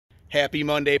Happy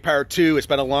Monday, part two. It's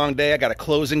been a long day. I got a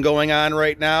closing going on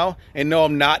right now. And no,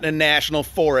 I'm not in a national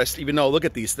forest, even though, look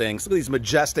at these things. Look at these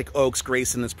majestic oaks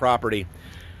gracing this property.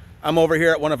 I'm over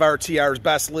here at one of RTR's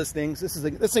best listings.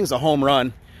 This thing's a home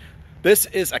run. This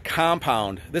is a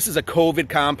compound. This is a COVID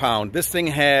compound. This thing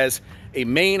has a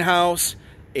main house,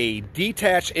 a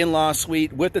detached in-law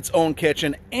suite with its own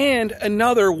kitchen, and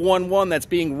another 1-1 that's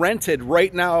being rented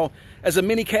right now as a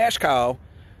mini cash cow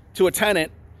to a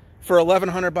tenant for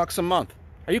 $1,100 a month.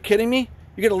 Are you kidding me?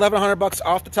 You get $1,100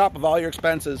 off the top of all your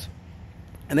expenses,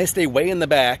 and they stay way in the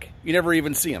back. You never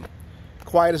even see them.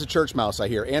 Quiet as a church mouse, I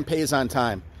hear, and pays on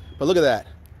time. But look at that.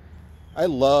 I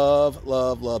love,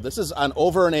 love, love. This is on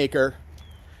over an acre.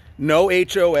 No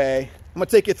HOA. I'm gonna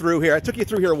take you through here. I took you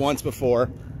through here once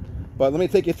before, but let me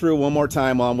take you through one more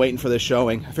time while I'm waiting for this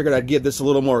showing. I figured I'd give this a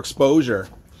little more exposure.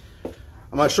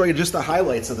 I'm gonna show you just the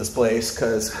highlights of this place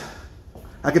because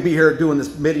I could be here doing this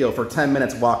video for 10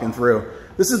 minutes walking through.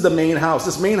 This is the main house.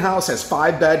 This main house has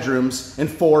 5 bedrooms and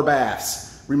 4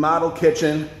 baths. Remodeled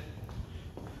kitchen.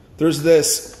 There's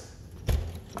this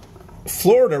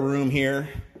Florida room here,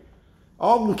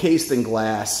 all encased in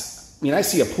glass. I mean, I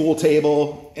see a pool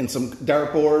table and some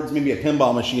dartboards, maybe a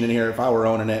pinball machine in here if I were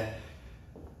owning it.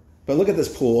 But look at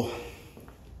this pool.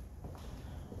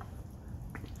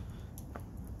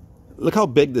 Look how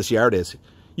big this yard is.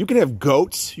 You can have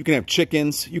goats, you can have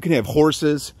chickens, you can have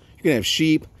horses, you can have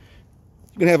sheep,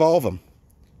 you can have all of them.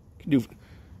 You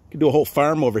can do a whole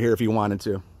farm over here if you wanted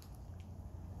to.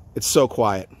 It's so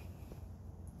quiet.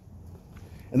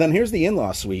 And then here's the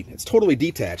in-law suite. It's totally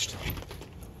detached.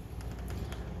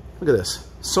 Look at this.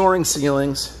 Soaring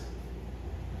ceilings.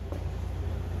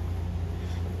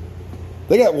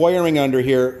 They got wiring under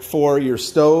here for your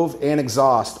stove and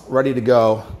exhaust ready to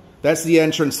go. That's the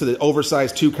entrance to the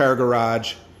oversized 2-car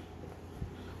garage.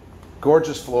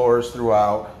 Gorgeous floors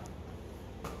throughout.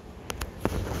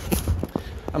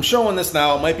 I'm showing this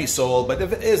now. It might be sold, but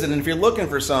if it isn't, and if you're looking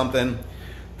for something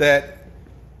that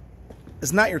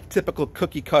is not your typical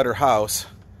cookie cutter house,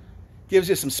 gives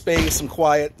you some space, some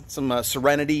quiet, some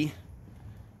serenity. You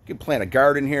can plant a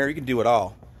garden here. You can do it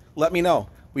all. Let me know.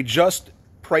 We just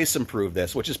price improved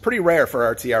this, which is pretty rare for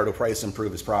RTR to price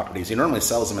improve his properties. He normally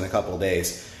sells them in a couple of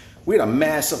days. We had a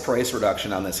massive price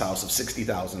reduction on this house of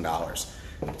 $60,000.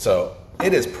 So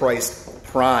it is priced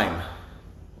prime.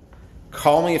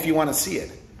 Call me if you want to see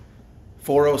it.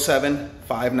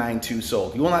 407-592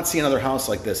 sold. You will not see another house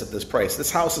like this at this price.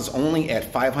 This house is only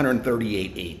at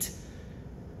 $538,800.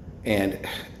 And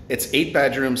it's 8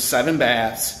 bedrooms, 7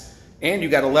 baths, and you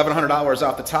got $1,100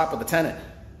 off the top of the tenant.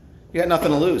 You got nothing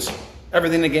to lose,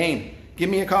 everything to gain.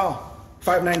 Give me a call.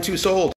 592 sold.